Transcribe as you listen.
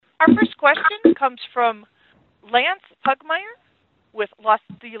Our first question comes from Lance Pugmire with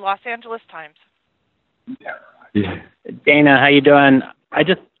the Los Angeles Times. Yeah. Dana, how you doing?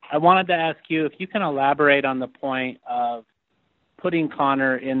 I wanted to ask you if you can elaborate on the point of putting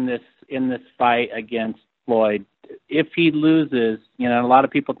Conor in this fight against Floyd. If he loses, a lot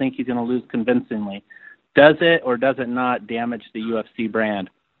of people think he's going to lose convincingly. Does it or does it not damage the UFC brand?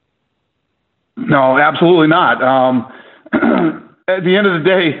 No, absolutely not. At the end of the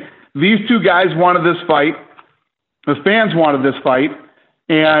day, these two guys wanted this fight. The fans wanted this fight.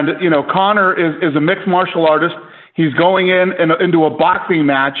 And, Conor is a mixed martial artist. He's going into a boxing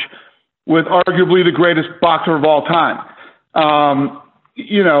match with arguably the greatest boxer of all time. I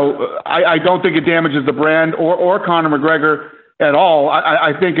don't think it damages the brand or Conor McGregor at all.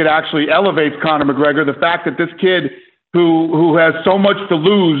 I think it actually elevates Conor McGregor. The fact that this kid who has so much to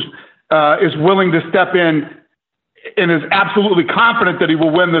lose is willing to step in and is absolutely confident that he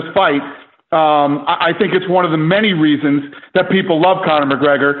will win this fight. I think it's one of the many reasons that people love Conor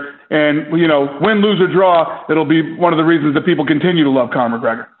McGregor. And, win, lose, or draw, it'll be one of the reasons that people continue to love Conor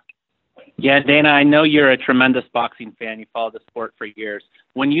McGregor. Yeah, Dana, I know you're a tremendous boxing fan. You followed the sport for years.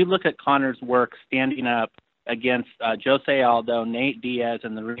 When you look at Conor's work standing up against Jose Aldo, Nate Diaz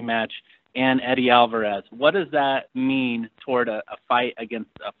in the rematch, and Eddie Alvarez, what does that mean toward a fight against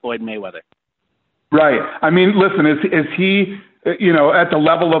Floyd Mayweather? Right. I mean, listen, is he, at the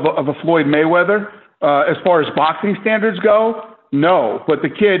level of a Floyd Mayweather as far as boxing standards go? No. But the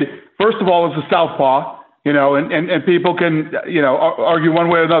kid, first of all, is a southpaw. And people can, argue one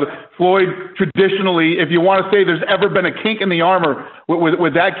way or another. Floyd, traditionally, if you want to say there's ever been a kink in the armor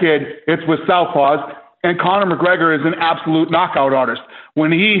with that kid, it's with southpaws. And Conor McGregor is an absolute knockout artist.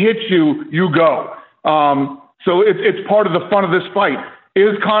 When he hits you, you go. So it's part of the fun of this fight.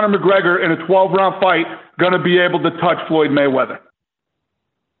 Is Conor McGregor in a 12-round fight going to be able to touch Floyd Mayweather?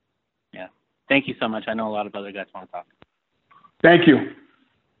 Yeah. Thank you so much. I know a lot of other guys want to talk. Thank you.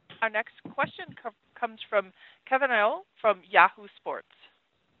 Our next question comes from Kevin Iole from Yahoo Sports.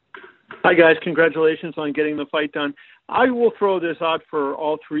 Hi, guys. Congratulations on getting the fight done. I will throw this out for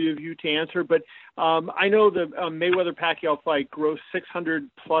all three of you to answer, but I know the Mayweather-Pacquiao fight grossed $600+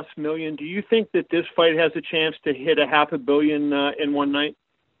 million. Do you think that this fight has a chance to hit $500 million in one night?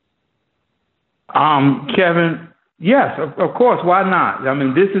 Kevin, yes, of course. Why not? I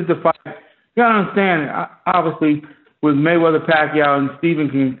mean, this is the fight. You got to understand, obviously, with Mayweather-Pacquiao, and Stephen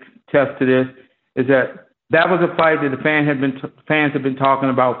can attest to this, is that was a fight that the fans have been talking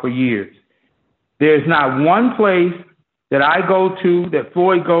about for years. There's not one place that I go to, that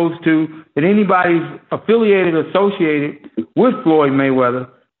Floyd goes to, that anybody's affiliated or associated with Floyd Mayweather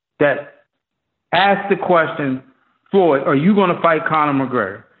that asks the question, Floyd, are you going to fight Conor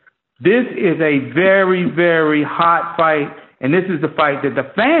McGregor? This is a very, very hot fight, and this is the fight that the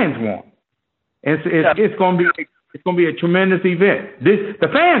fans want. It's going to be a tremendous event. The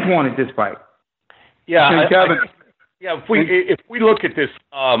fans wanted this fight. Yeah, if we look at this,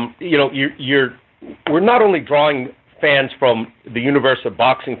 we're not only drawing fans from the universe of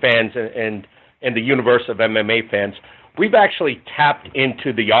boxing fans and the universe of MMA fans. We've actually tapped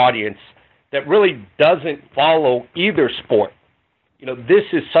into the audience that really doesn't follow either sport. This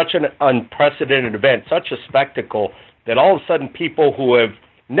is such an unprecedented event, such a spectacle, that all of a sudden people who have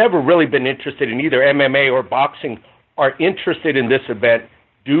never really been interested in either MMA or boxing are interested in this event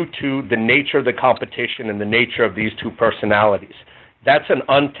due to the nature of the competition and the nature of these two personalities. That's an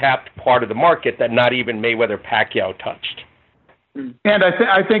untapped part of the market that not even Mayweather-Pacquiao touched. And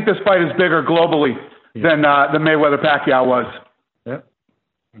I think this fight is bigger globally than the Mayweather-Pacquiao was. Yeah.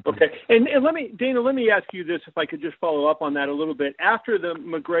 Okay. And Dana, let me ask you this, if I could just follow up on that a little bit. After the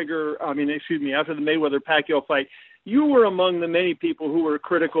Mayweather-Pacquiao fight, you were among the many people who were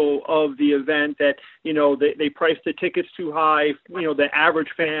critical of the event, that, they priced the tickets too high. The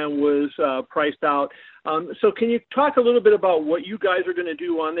average fan was priced out. So can you talk a little bit about what you guys are going to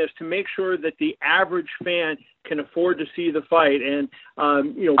do on this to make sure that the average fan can afford to see the fight and,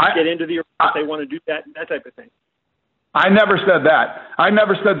 get into the arena if they want to do that type of thing? I never said that. I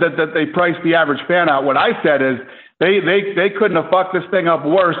never said that they priced the average fan out. What I said is they couldn't have fucked this thing up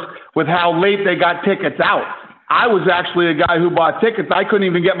worse with how late they got tickets out. I was actually a guy who bought tickets. I couldn't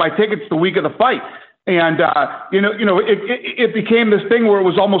even get my tickets the week of the fight. And, it became this thing where it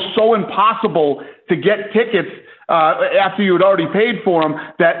was almost so impossible to get tickets after you had already paid for them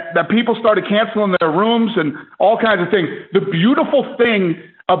that people started canceling their rooms and all kinds of things. The beautiful thing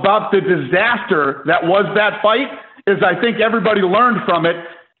about the disaster that was that fight is I think everybody learned from it,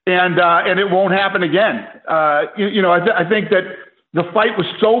 and it won't happen again. I think that the fight was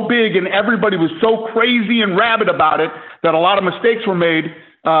so big and everybody was so crazy and rabid about it that a lot of mistakes were made.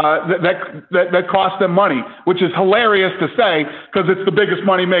 that cost them money, which is hilarious to say because it's the biggest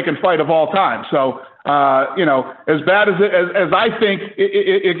money-making fight of all time. So, as bad as I think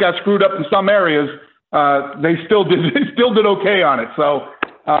it got screwed up in some areas, they still did okay on it. So,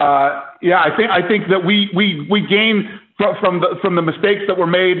 I think that we gained from the mistakes that were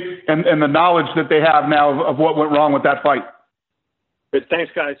made and the knowledge that they have now of what went wrong with that fight. Good.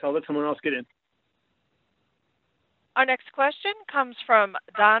 Thanks, guys. I'll let someone else get in. Our next question comes from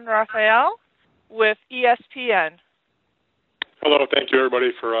Don Rafael with ESPN. Hello. Thank you,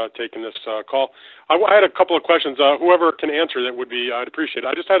 everybody, for taking this call. I had a couple of questions. Whoever can answer that would be, I'd appreciate it.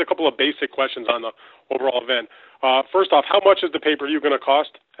 I just had a couple of basic questions on the overall event. First off, how much is the pay-per-view going to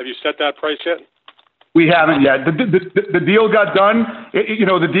cost? Have you set that price yet? We haven't yet. The deal got done.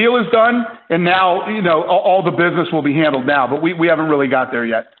 The deal is done, and now, all the business will be handled now, but we haven't really got there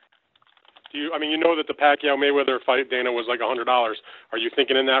yet. You know that the Pacquiao-Mayweather fight, Dana, was like $100. Are you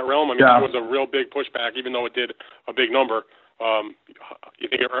thinking in that realm? Yeah. It was a real big pushback, even though it did a big number. You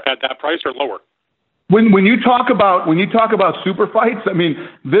think it at that price or lower? When you talk about super fights,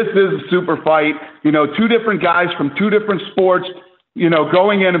 this is a super fight. Two different guys from two different sports,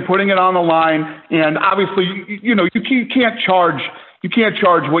 going in and putting it on the line, and obviously, you can't charge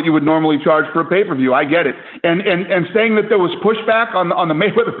what you would normally charge for a pay-per-view. I get it. And saying that there was pushback on the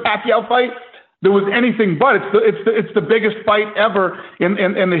Mayweather-Pacquiao fight, there was anything but. It's the biggest fight ever in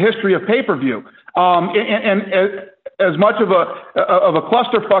the history of pay-per-view. And as much of a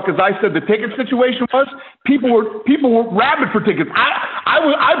clusterfuck as I said the ticket situation was, people were rabid for tickets.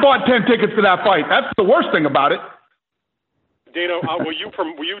 I bought 10 tickets for that fight. That's the worst thing about it. Dana, will you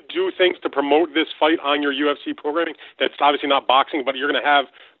do things to promote this fight on your UFC programming? That's obviously not boxing, but you're going to have,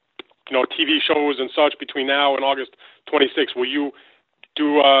 TV shows and such between now and August 26th. Will you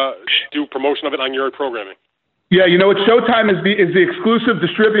do promotion of it on your programming? Yeah, Showtime is the exclusive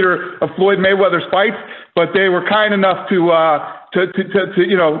distributor of Floyd Mayweather's fights, but they were kind enough to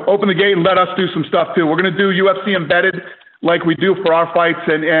open the gate and let us do some stuff too. We're going to do UFC Embedded like we do for our fights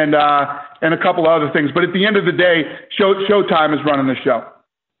and a couple of other things. But at the end of the day, Showtime is running the show.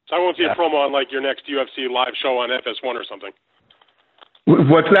 So I won't see a promo on like your next UFC live show on FS1 or something.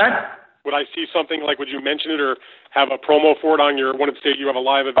 What's that? Would I see something like? Would you mention it or have a promo for it on your one state you have a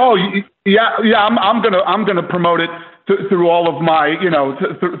live event? Oh yeah. I'm gonna promote it through all of my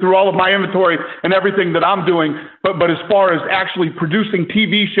through all of my inventory and everything that I'm doing. But as far as actually producing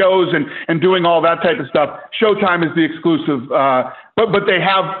TV shows and doing all that type of stuff, Showtime is the exclusive. But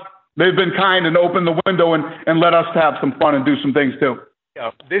they've been kind and opened the window and let us have some fun and do some things too. Yeah,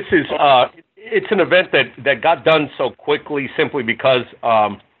 this is it's an event that got done so quickly simply because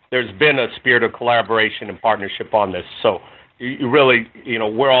there's been a spirit of collaboration and partnership on this. So you really,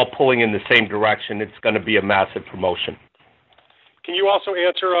 we're all pulling in the same direction. It's going to be a massive promotion. Can you also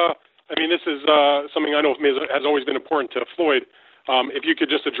answer, this is something I know has always been important to Floyd. If you could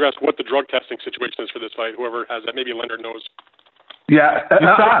just address what the drug testing situation is for this fight, whoever has that, maybe Leonard knows. Yeah,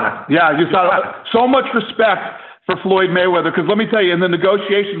 USADA. So much respect for Floyd Mayweather, because let me tell you, in the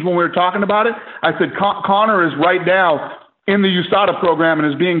negotiations when we were talking about it, I said Conor is right now in the USADA program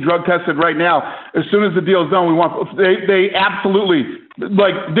and is being drug tested right now. As soon as the deal's done, they absolutely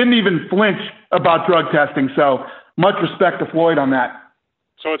didn't even flinch about drug testing. So much respect to Floyd on that.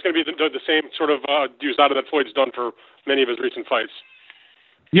 So it's going to be the same sort of USADA that Floyd's done for many of his recent fights.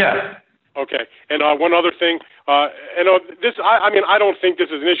 Yes. Okay. And one other thing, I don't think this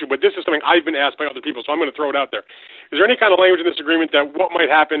is an issue, but this is something I've been asked by other people, so I'm going to throw it out there. Is there any kind of language in this agreement that what might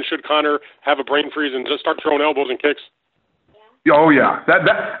happen should Conor have a brain freeze and just start throwing elbows and kicks? Oh yeah,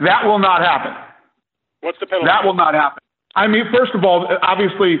 that will not happen. What's the penalty? That will not happen. First of all,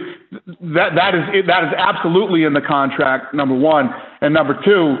 obviously, that is absolutely in the contract. Number one, and number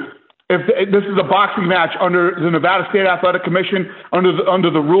two, if this is a boxing match under the Nevada State Athletic Commission, under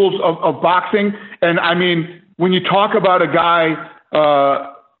the rules of boxing, and when you talk about a guy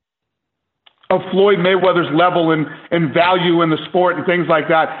of Floyd Mayweather's level and value in the sport and things like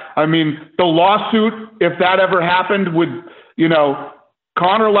that, the lawsuit, if that ever happened, would.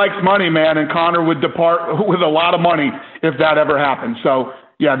 Conor likes money, man, and Conor would depart with a lot of money if that ever happened. So,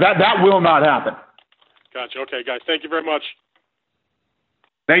 yeah, that will not happen. Gotcha. Okay, guys. Thank you very much.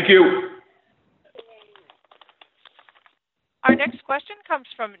 Thank you. Our next question comes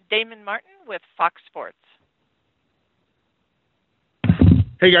from Damon Martin with Fox Sports.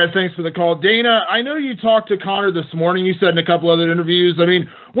 Hey, guys, thanks for the call. Dana, I know you talked to Conor this morning. You said in a couple other interviews.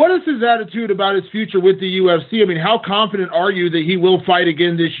 What is his attitude about his future with the UFC? How confident are you that he will fight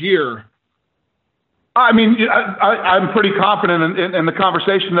again this year? I mean, I'm pretty confident in the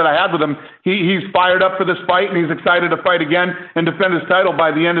conversation that I had with him. He's fired up for this fight, and he's excited to fight again and defend his title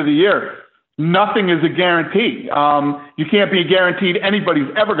by the end of the year. Nothing is a guarantee. You can't be guaranteed anybody's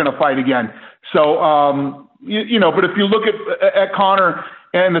ever going to fight again. So, but if you look at Conor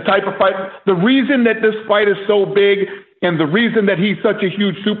and the type of fight, the reason that this fight is so big and the reason that he's such a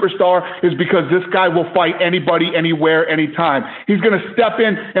huge superstar is because this guy will fight anybody, anywhere, anytime. He's going to step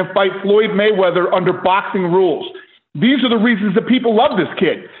in and fight Floyd Mayweather under boxing rules. These are the reasons that people love this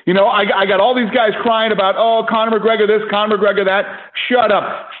kid. I got all these guys crying about, oh, Conor McGregor this, Conor McGregor that. Shut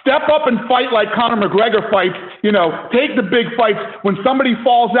up. Step up and fight like Conor McGregor fights. Take the big fights. When somebody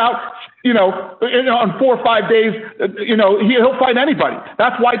falls out, on 4 or 5 days, he'll fight anybody.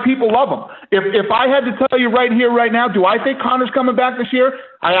 That's why people love him. If I had to tell you right here, right now, do I think Conor's coming back this year?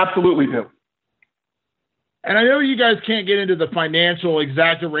 I absolutely do. And I know you guys can't get into the financial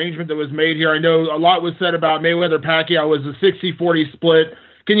exact arrangement that was made here. I know a lot was said about Mayweather-Pacquiao was a 60-40 split.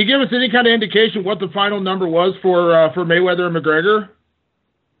 Can you give us any kind of indication what the final number was for Mayweather and McGregor?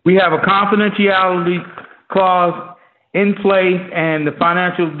 We have a confidentiality clause in place, and the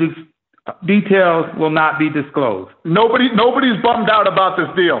financial details will not be disclosed. Nobody's bummed out about this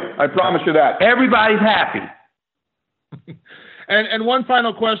deal. I promise you that. Everybody's happy. And one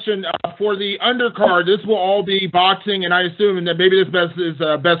final question for the undercard. This will all be boxing, and I assume, and maybe this is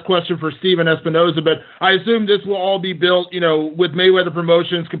best question for Steven Espinoza, but I assume this will all be built, with Mayweather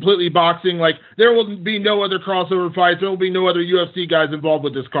Promotions, completely boxing. Like, there will be no other crossover fights. There will be no other UFC guys involved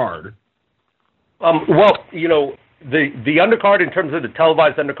with this card. The undercard, in terms of the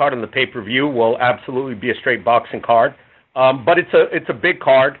televised undercard and the pay-per-view, will absolutely be a straight boxing card. But it's a big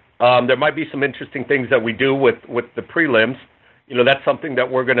card. There might be some interesting things that we do with the prelims. That's something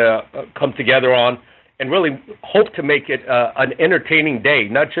that we're going to come together on and really hope to make it an entertaining day,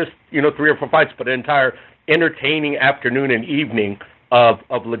 not just 3 or 4 fights, but an entire entertaining afternoon and evening of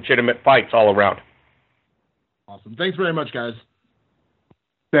legitimate fights all around. Awesome. Thanks very much, guys.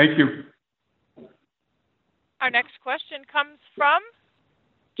 Thank you. Our next question comes from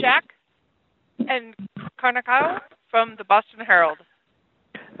Jack and Carnacao from the Boston Herald.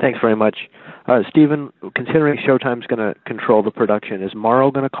 Thanks very much. Steven, considering Showtime's going to control the production, is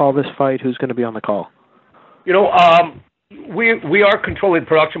Morrow going to call this fight? Who's going to be on the call? We are controlling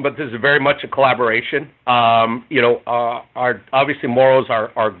production, but this is very much a collaboration. Obviously Morrow's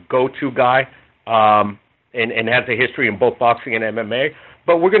our go-to guy, and has a history in both boxing and MMA.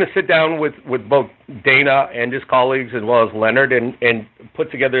 But we're going to sit down with both Dana and his colleagues, as well as Leonard, and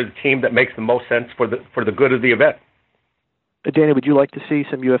put together the team that makes the most sense for the good of the event. Dana, would you like to see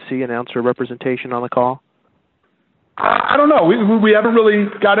some UFC announcer representation on the call? I don't know. We haven't really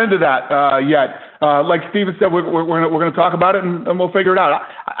got into that yet. Like Steven said, we're going to talk about it and we'll figure it out.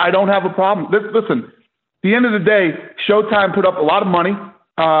 I don't have a problem. Listen, at the end of the day, Showtime put up a lot of money,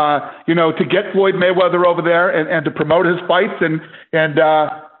 to get Floyd Mayweather over there and to promote his fights and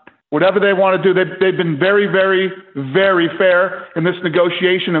whatever they want to do. They've been very, very, very fair in this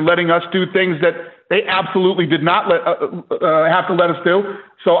negotiation and letting us do things that they absolutely did not have to let us do.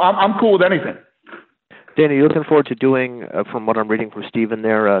 So I'm cool with anything. Dana, you're looking forward to doing, from what I'm reading from Steven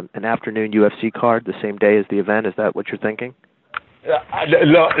there, an afternoon UFC card the same day as the event. Is that what you're thinking? No,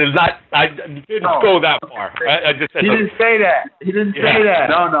 it's not. I didn't go that far. I just said he didn't say that. He didn't say that.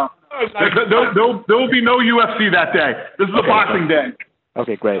 No. There will be no UFC that day. This is a boxing day.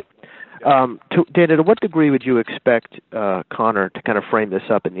 Okay, great. Dana, to what degree would you expect Conor to kind of frame this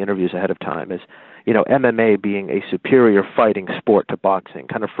up in the interviews ahead of time? As MMA being a superior fighting sport to boxing,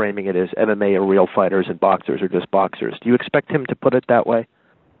 kind of framing it as MMA are real fighters and boxers are just boxers. Do you expect him to put it that way?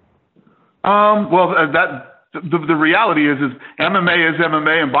 The reality is MMA is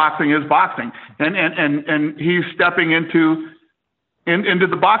MMA and boxing is boxing, and he's stepping into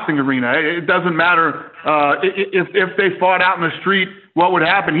the boxing arena. It doesn't matter if they fought out in the street, what would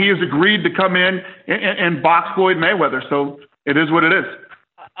happen. He has agreed to come in and box Floyd Mayweather, so it is what it is.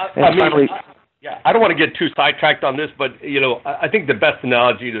 I don't want to get too sidetracked on this, but I think the best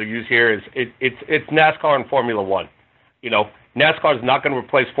analogy to use here is it's NASCAR and Formula One. NASCAR is not going to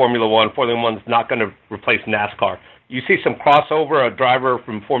replace Formula One. Formula One is not going to replace NASCAR. You see some crossover. A driver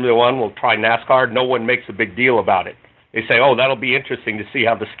from Formula One will try NASCAR. No one makes a big deal about it. They say, "Oh, that'll be interesting to see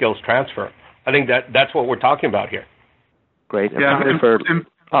how the skills transfer." I think that's what we're talking about here. Great.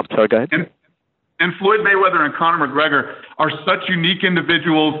 Sorry, go ahead. And Floyd Mayweather and Conor McGregor are such unique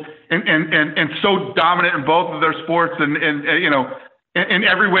individuals and so dominant in both of their sports and in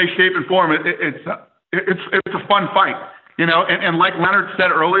every way, shape, and form. It's a fun fight. And like Leonard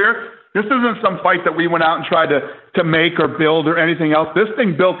said earlier, This isn't some fight that we went out and tried to make or build or anything else. This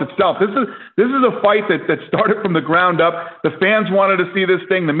thing built itself. This is a fight that started from the ground up. The fans wanted to see this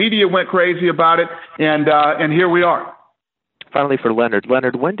thing. The media went crazy about it, and here we are. Finally, for Leonard.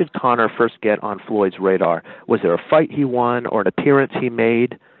 Leonard, when did Conor first get on Floyd's radar? Was there a fight he won or an appearance he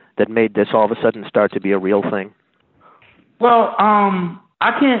made that made this all of a sudden start to be a real thing? Well,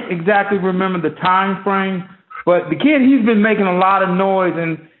 I can't exactly remember the time frame, but the kid, he's been making a lot of noise,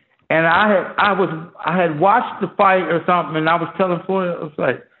 and I had watched the fight or something, and I was telling Floyd, I was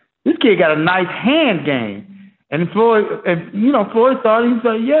like, this kid got a nice hand game. And Floyd thought, he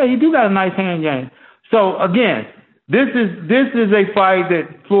said, yeah, he do got a nice hand game. So again, this is a fight that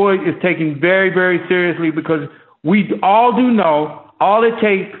Floyd is taking very, very seriously, because we all do know all it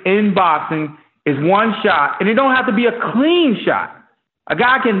takes in boxing is one shot, and it don't have to be a clean shot. A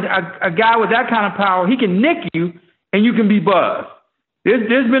guy with that kind of power, he can nick you, and you can be buzzed.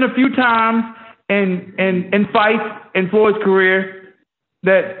 There's been a few times in fights in Floyd's career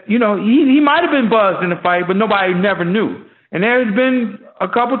that, he might have been buzzed in a fight, but nobody never knew. And there's been a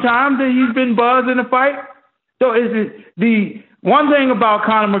couple times that he's been buzzed in a fight. So the one thing about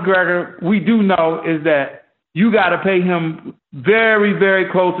Conor McGregor we do know is that you got to pay him very,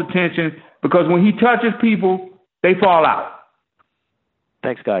 very close attention, because when he touches people, they fall out.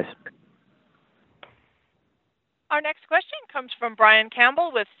 Thanks, guys. Our next question comes from Brian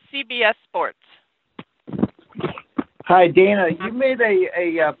Campbell with CBS Sports. Hi, Dana. You made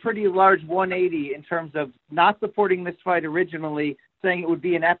a pretty large 180 in terms of not supporting this fight originally, saying it would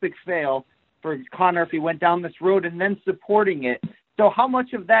be an epic fail for Conor if he went down this road, and then supporting it. So how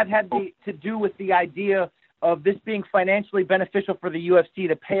much of that had to do with the idea of this being financially beneficial for the UFC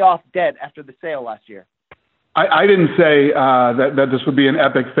to pay off debt after the sale last year? I didn't say that this would be an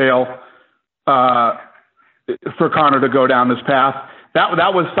epic fail for Conor to go down this path.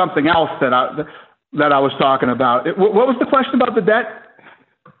 That was something else that I was talking about. What was the question about the debt?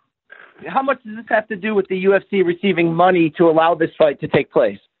 How much does this have to do with the UFC receiving money to allow this fight to take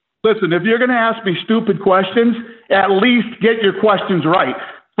place? Listen, if you're going to ask me stupid questions, at least get your questions right.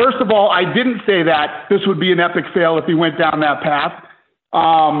 First of all, I didn't say that this would be an epic fail if he went down that path.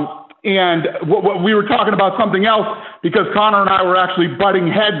 And what we were talking about something else, because Conor and I were actually butting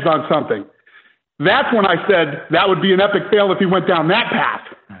heads on something. That's when I said that would be an epic fail if he went down that path.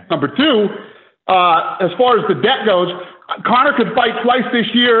 Right. Number two, as far as the debt goes, Conor could fight twice this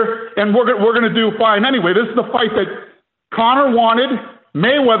year, and we're going to do fine anyway. This is the fight that Conor wanted,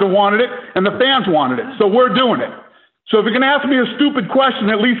 Mayweather wanted it, and the fans wanted it. So we're doing it. So if you're going to ask me a stupid question,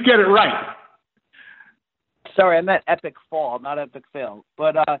 at least get it right. Sorry, I meant epic fall, not epic fail.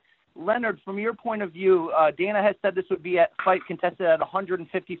 But Leonard, from your point of view, Dana has said this would be a fight contested at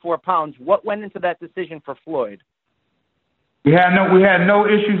 154 pounds. What went into that decision for Floyd? We had no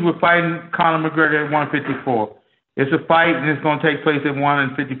issues with fighting Conor McGregor at 154. It's a fight, and it's going to take place at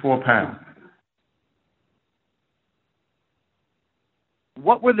 154 pounds.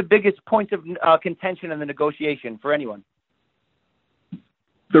 What were the biggest points of contention in the negotiation for anyone?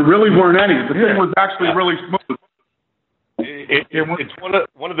 There really weren't any. The thing was actually really smooth. It's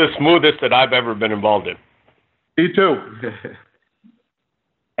one of the smoothest that I've ever been involved in. Me too.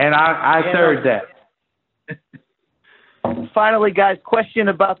 And I heard that. Finally, guys, question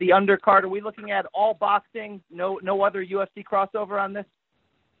about the undercard. Are we looking at all boxing? No other UFC crossover on this?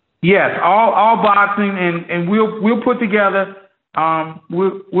 Yes, all boxing, and we'll put together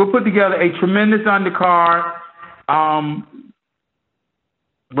we'll put together a tremendous undercard.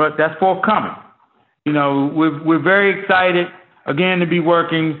 But that's forthcoming. We're very excited again to be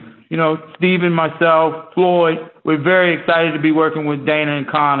working. Steven, myself, Floyd. We're very excited to be working with Dana and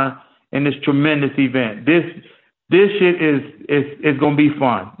Conor in this tremendous event. This shit is going to be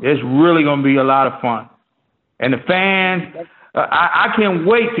fun. It's really going to be a lot of fun. And the fans, I can't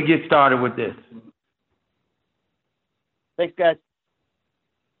wait to get started with this. Thanks, guys.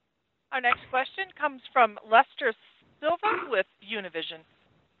 Our next question comes from Lester Silva with Univision.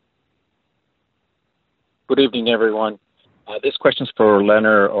 Good evening, everyone. This question's for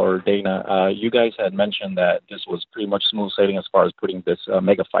Leonard or Dana. You guys had mentioned that this was pretty much smooth sailing as far as putting this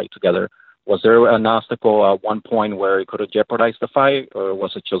mega fight together. Was there an obstacle at one point where it could have jeopardized the fight, or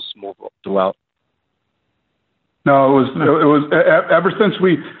was it just smooth throughout? No, it was ever since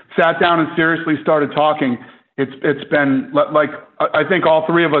we sat down and seriously started talking. It's been like I think all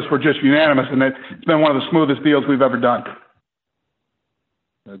three of us were just unanimous, and it's been one of the smoothest deals we've ever done.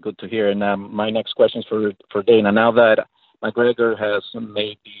 Good to hear. And my next question is for Dana. Now that McGregor has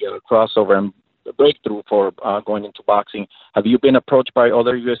made the crossover and the breakthrough for going into boxing, have you been approached by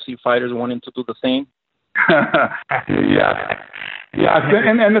other UFC fighters wanting to do the same? Yeah,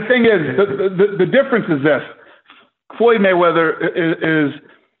 and the thing is, the difference is this: Floyd Mayweather is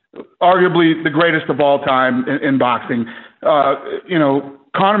arguably the greatest of all time in boxing.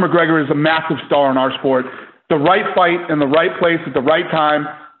 Conor McGregor is a massive star in our sport. The right fight in the right place at the right time.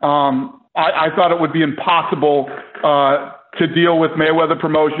 I thought it would be impossible to deal with Mayweather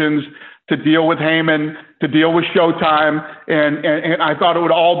Promotions, to deal with Heyman, to deal with Showtime, and I thought it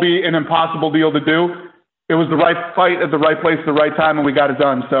would all be an impossible deal to do. It was the right fight at the right place at the right time, and we got it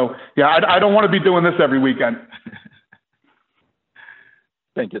done. So, yeah, I don't want to be doing this every weekend.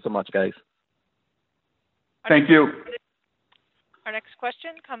 Thank you so much, guys. Thank you. Our next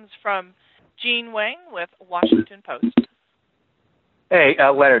question comes from Gene Wang with Washington Post. Hey,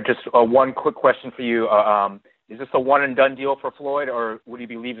 Leonard, just one quick question for you. Is this a one-and-done deal for Floyd, or would he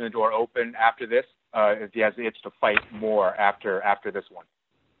be leaving the door open after this if he has the itch to fight more after this one?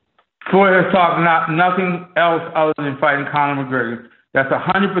 Floyd has talked nothing else other than fighting Conor McGregor. That's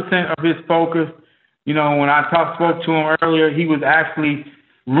 100% of his focus. When I spoke to him earlier, he was actually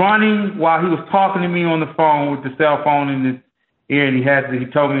running while he was talking to me on the phone with the cell phone in his ear, and he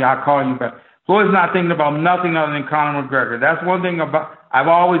told me, I'll call you back. Floyd's not thinking about nothing other than Conor McGregor. That's one thing I've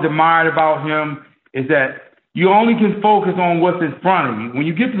always admired about him, is that you only can focus on what's in front of you. When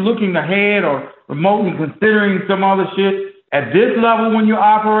you get to looking ahead or remotely considering some other shit, at this level when you're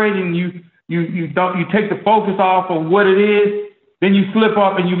operating, you take the focus off of what it is, then you slip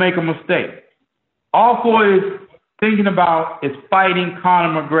up and you make a mistake. All Floyd is thinking about is fighting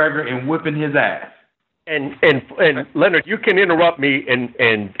Conor McGregor and whipping his ass. And Leonard, you can interrupt me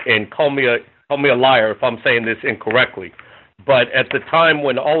and call me a liar if I'm saying this incorrectly. But at the time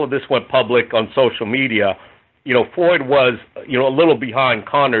when all of this went public on social media, Floyd was, a little behind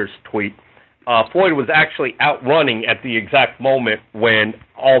Conor's tweet. Floyd was actually outrunning at the exact moment when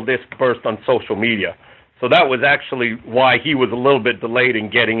all this burst on social media. So that was actually why he was a little bit delayed in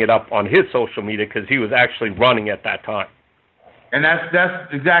getting it up on his social media, because he was actually running at that time. And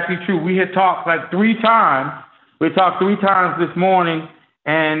that's exactly true. We had talked like 3 times. We talked 3 times this morning,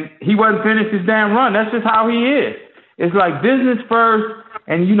 and he wasn't finished his damn run. That's just how he is. It's like business first,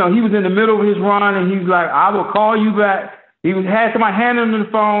 and he was in the middle of his run, and he's like, I will call you back. He had somebody hand him the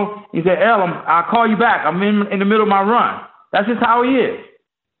phone. He said, I'll call you back. I'm in the middle of my run. That's just how he is.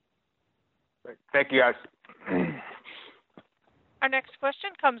 Thank you, guys. Our next question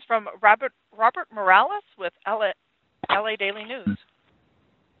comes from Robert Morales with LA Daily News.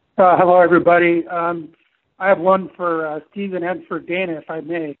 Hello, everybody. I have one for Stephen and for Dana, if I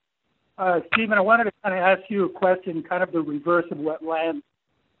may. Stephen, I wanted to kind of ask you a question, kind of the reverse of what Lance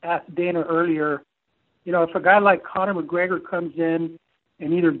asked Dana earlier. If a guy like Conor McGregor comes in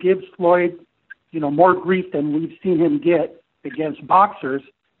and either gives Floyd, more grief than we've seen him get against boxers,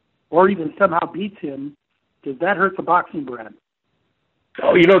 or even somehow beats him, does that hurt the boxing brand?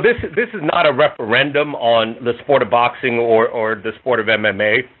 Oh, this is not a referendum on the sport of boxing or the sport of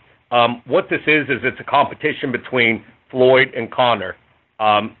MMA. What this is it's a competition between Floyd and Conor.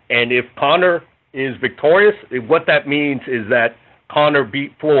 And if Conor is victorious, what that means is that Conor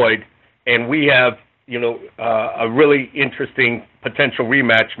beat Floyd, and we have, a really interesting potential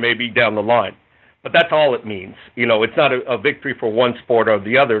rematch maybe down the line. But that's all it means. It's not a victory for one sport or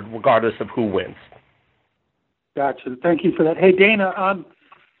the other, regardless of who wins. Gotcha. Thank you for that. Hey, Dana,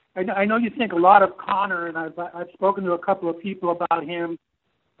 I know you think a lot of Conor, and I've spoken to a couple of people about him.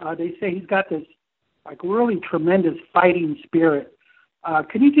 They say he's got this really tremendous fighting spirit.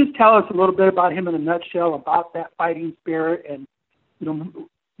 Can you just tell us a little bit about him in a nutshell, about that fighting spirit, and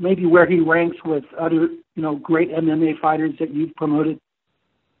maybe where he ranks with other great MMA fighters that you've promoted?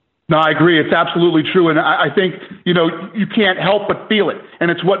 No, I agree. It's absolutely true. And I think, you can't help but feel it.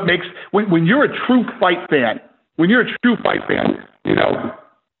 And it's what makes, when you're a true fight fan,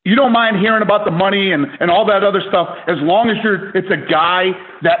 you don't mind hearing about the money and all that other stuff, as long as it's a guy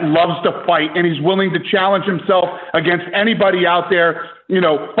that loves to fight and he's willing to challenge himself against anybody out there.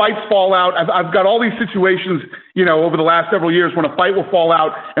 Fights fall out. I've got all these situations, over the last several years when a fight will fall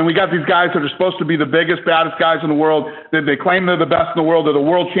out, and we got these guys that are supposed to be the biggest, baddest guys in the world. They claim they're the best in the world. They're the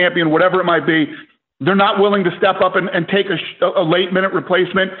world champion, whatever it might be. They're not willing to step up and take a late-minute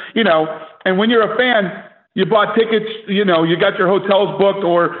replacement, And when you're a fan, you bought tickets, you got your hotels booked,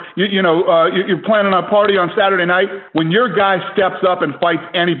 or, you're planning a party on Saturday night. When your guy steps up and fights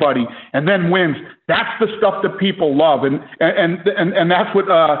anybody and then wins, that's the stuff that people love. And that's what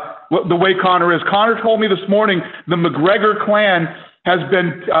the way Conor is. Conor told me this morning the McGregor clan has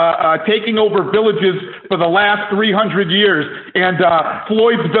been taking over villages for the last 300 years, and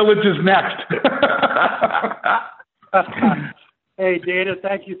Floyd's village is next. Hey, Dana,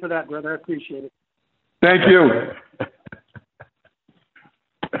 thank you for that, brother. I appreciate it. Thank you.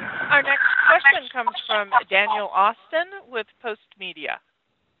 Our next question comes from Daniel Austin with Post Media.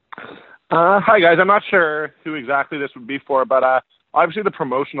 Hi, guys. I'm not sure who exactly this would be for, but obviously the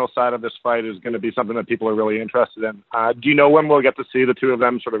promotional side of this fight is going to be something that people are really interested in. Do you know when we'll get to see the two of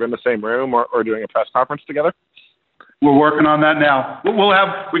them sort of in the same room or doing a press conference together? We're working on that now.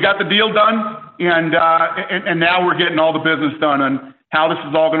 We got the deal done, and now we're getting all the business done on how this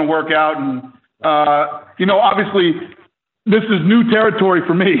is all going to work out. And, obviously this is new territory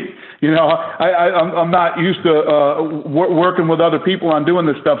for me. I'm not used to working with other people on doing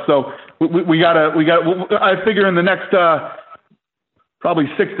this stuff. So I figure in the next probably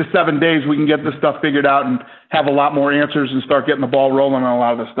 6 to 7 days, we can get this stuff figured out and have a lot more answers and start getting the ball rolling on a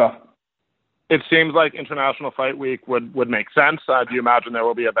lot of this stuff. It seems like International Fight Week would make sense. Do you imagine there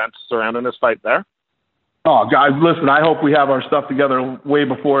will be events surrounding this fight there? Oh, guys, listen, I hope we have our stuff together way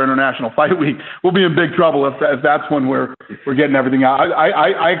before International Fight Week. We'll be in big trouble if that's when we're getting everything out.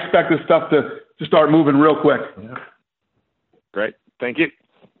 I expect this stuff to start moving real quick. Yeah. Great. Thank you.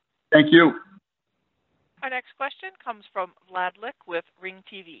 Thank you. Our next question comes from Vlad Lick with Ring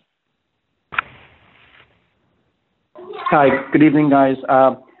TV. Hi, good evening, guys.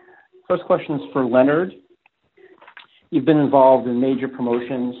 First question is for Leonard. You've been involved in major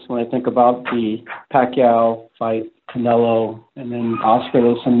promotions. When I think about the Pacquiao fight, Canelo, and then Oscar,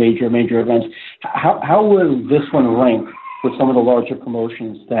 those some major events. How will this one rank with some of the larger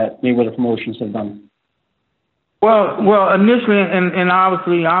promotions that Mayweather Promotions have done? Well, initially, and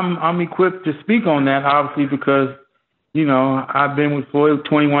obviously, I'm equipped to speak on that, obviously, because I've been with Floyd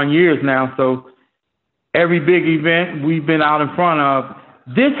 21 years now. So every big event we've been out in front of.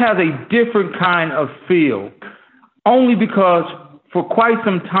 This has a different kind of feel. Only because for quite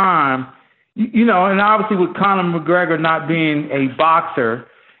some time, and obviously with Conor McGregor not being a boxer,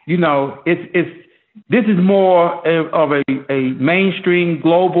 this is more of a mainstream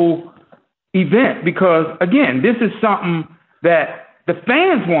global event because, again, this is something that the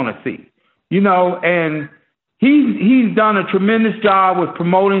fans want to see, and he's done a tremendous job with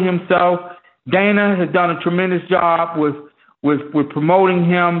promoting himself. Dana has done a tremendous job with promoting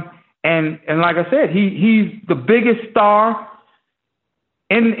him. And like I said, he's the biggest star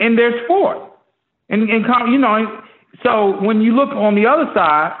in their sport. And so when you look on the other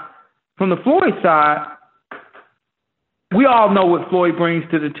side, from the Floyd side, we all know what Floyd brings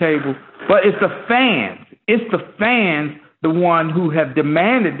to the table, but it's the fans. It's the fans, the one who have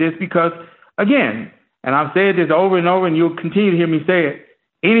demanded this because, again, and I've said this over and over, and you'll continue to hear me say it,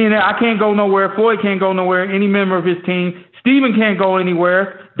 I can't go nowhere. Floyd can't go nowhere. Any member of his team. Stephen can't go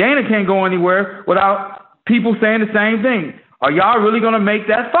anywhere. Dana can't go anywhere without people saying the same thing. Are y'all really going to make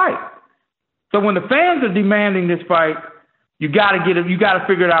that fight? So when the fans are demanding this fight, you got to get it. You got to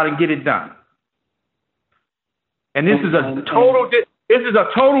figure it out and get it done. And this is a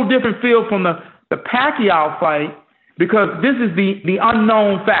total different feel from the Pacquiao fight because this is the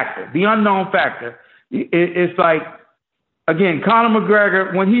unknown factor. The unknown factor. It's like, again, Conor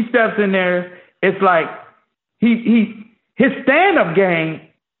McGregor, when he steps in there, it's like his stand-up game,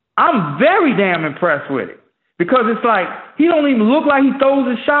 I'm very damn impressed with it. Because it's like, he don't even look like he throws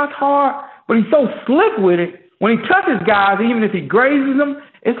his shots hard, but he's so slick with it. When he touches guys, even if he grazes them,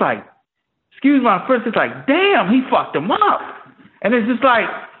 it's like, excuse my French, it's like, damn, he fucked them up. And it's just like,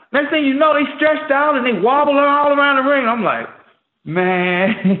 next thing you know, they stretched out and they wobbling all around the ring. I'm like,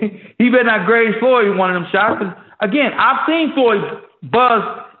 man, he better not graze Floyd with one of them shots. Again, I've seen Floyd buzz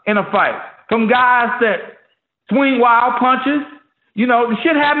in a fight from guys that swing wild punches. The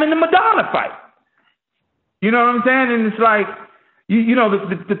shit happened in the Madonna fight. You know what I'm saying? And it's like,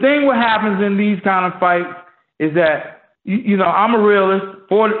 the thing what happens in these kind of fights is that, I'm a realist.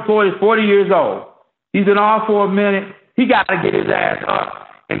 Floyd is 40 years old. He's been off for a minute. He got to get his ass up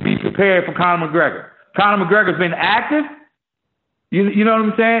and be prepared for Conor McGregor. Conor McGregor's been active. You know what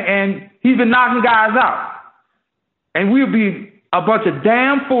I'm saying? And he's been knocking guys out. And we'll be a bunch of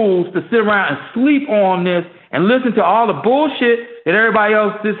damn fools to sit around and sleep on this and listen to all the bullshit that everybody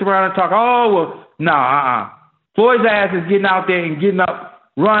else sits around and talk. Floyd's ass is getting out there and getting up,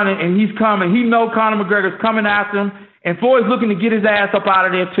 running, and he's coming. He knows Conor McGregor's coming after him, and Floyd's looking to get his ass up out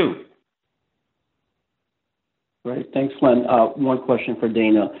of there too. Right. Thanks, Len. One question for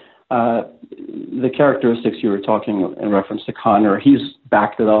Dana. The characteristics you were talking in reference to Conor, he's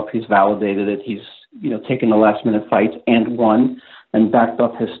backed it up. He's validated it. He's taken the last-minute fights and won and backed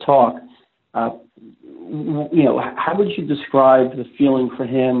up his talk. How would you describe the feeling for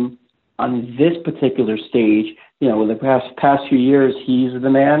him on this particular stage? In the past few years, he's the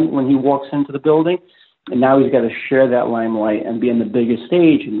man when he walks into the building, and now he's got to share that limelight and be on the biggest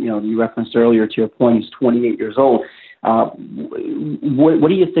stage. And, you referenced earlier to your point, he's 28 years old. What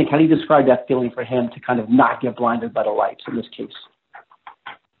do you think? How do you describe that feeling for him to kind of not get blinded by the lights in this case?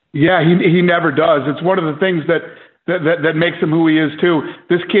 Yeah, he never does. It's one of the things that makes him who he is too.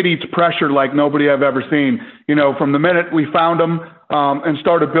 This kid eats pressure like nobody I've ever seen. You know, from the minute we found him and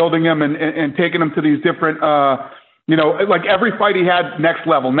started building him and taking him to these different, you know, like every fight he had, next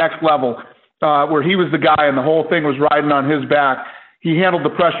level, where he was the guy and the whole thing was riding on his back. He handled the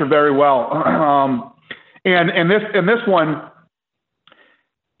pressure very well. And this one,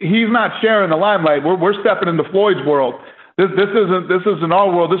 he's not sharing the limelight. We're stepping into Floyd's world. This isn't our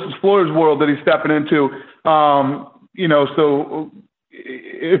world. This is Floyd's world that he's stepping into. You know, so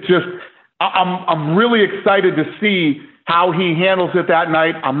it's just I'm really excited to see how he handles it that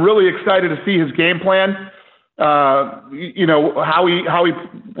night. I'm really excited to see his game plan. You know, how he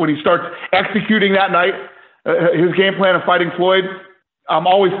when he starts executing that night, his game plan of fighting Floyd. I'm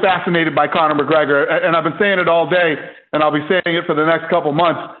always fascinated by Conor McGregor, and I've been saying it all day, and I'll be saying it for the next couple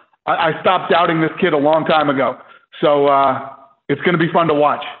months. I stopped doubting this kid a long time ago. So it's going to be fun to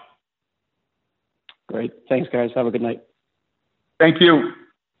watch. Great. Thanks, guys. Have a good night. Thank you.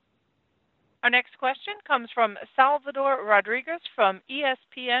 Our next question comes from Salvador Rodriguez from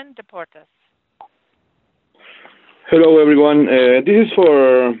ESPN Deportes. Hello, everyone. This is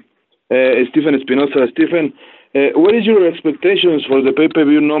for Stephen Espinosa. Stephen, what is your expectations for the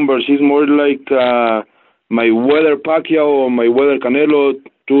pay-per-view numbers? Is more like Mayweather Pacquiao or Mayweather Canelo,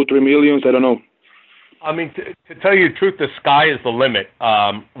 2-3 millions? I don't know. I mean, to tell you the truth, the sky is the limit.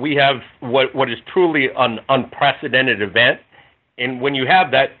 We have what is truly an unprecedented event, and when you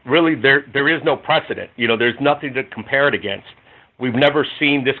have that, really there is no precedent. You know, there's nothing to compare it against. We've never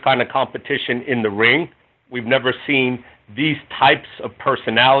seen this kind of competition in the ring. We've never seen these types of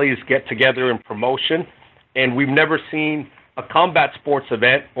personalities get together in promotion, and we've never seen a combat sports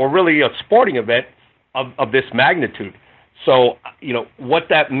event or really a sporting event of this magnitude. So, you know, what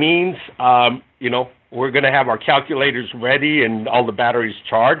that means, you know, we're going to have our calculators ready and all the batteries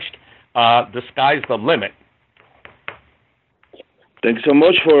charged. The sky's the limit. Thanks so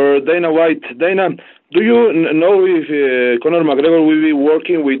much for Dana White. Dana, do you know if Conor McGregor will be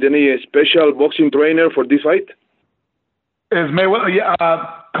working with any special boxing trainer for this fight?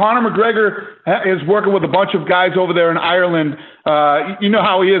 Conor McGregor is working with a bunch of guys over there in Ireland. You know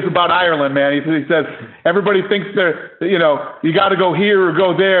how he is about Ireland, man. He says everybody thinks they're, you know, you got to go here or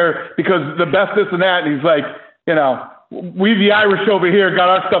go there because the best this and that. And he's like, you know, we the Irish over here got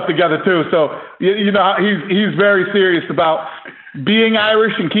our stuff together too. So you know he's very serious about being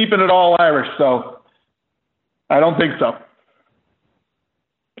Irish and keeping it all Irish. So I don't think so.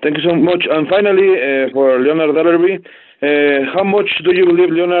 Thank you so much. And finally, for Leonard Ellerbe, how much do you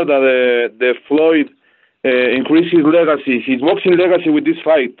believe, Leonard, that the Floyd increase his legacy, his boxing legacy with this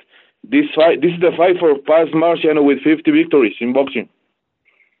fight? This is the fight for Paz Marciano with 50 victories in boxing.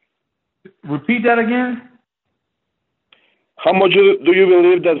 Repeat that again. How much do you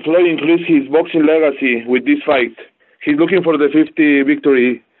believe that Floyd increased his boxing legacy with this fight? He's looking for the 50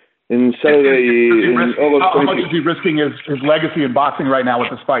 victory in Saturday in August 26th. How much is he risking his legacy in boxing right now with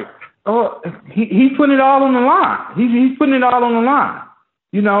this fight? Oh, he's putting it all on the line. He's putting it all on the line.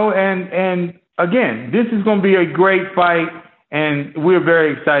 You know, and again, this is going to be a great fight, and we're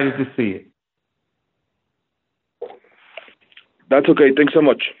very excited to see it. That's okay. Thanks so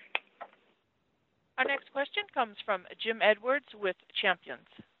much. Our next question comes from Jim Edwards with Champions.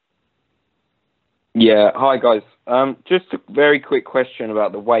 Yeah, hi guys. Just a very quick question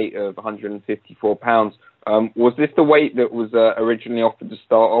about the weight of 154 pounds. Was this the weight that was originally offered to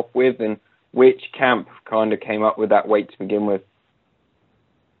start off with, and which camp kind of came up with that weight to begin with?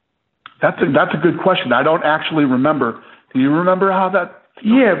 That's a good question. I don't actually remember. Do you remember how that?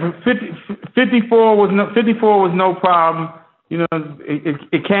 Yeah, but 54 was no problem. You know,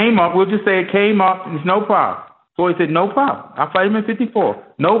 it came up. We'll just say it came up. It's no problem. So he said, no problem. I'll fight him at 54.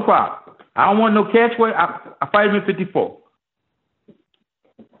 No problem. I don't want no catch weight. I fight him at 54.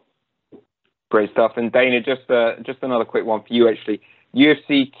 Great stuff. And Dana, just another quick one for you, actually.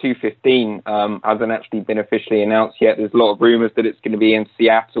 UFC 215 hasn't actually been officially announced yet. There's a lot of rumors that it's going to be in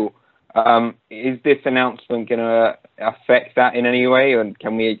Seattle. Is this announcement going to affect that in any way, and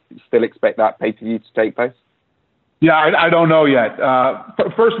can we still expect that pay-per-view to take place? Yeah, I don't know yet.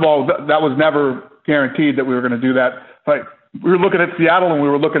 First of all, that was never guaranteed that we were going to do that. But we were looking at Seattle and we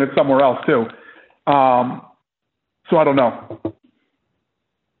were looking at somewhere else too. So I don't know.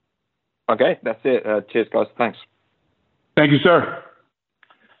 Okay, that's it. Cheers, guys. Thanks. Thank you, sir.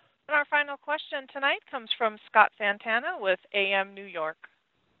 And our final question tonight comes from Scott Santana with AM New York.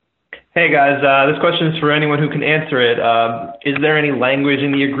 Hey, guys. This question is for anyone who can answer it. Is there any language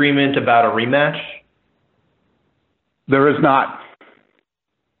in the agreement about a rematch? There is not.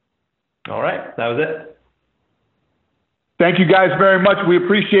 All right, that was it. Thank you guys very much. We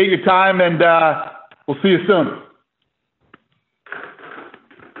appreciate your time, and we'll see you soon.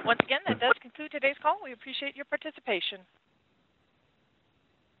 Once again, that does conclude today's call. We appreciate your participation.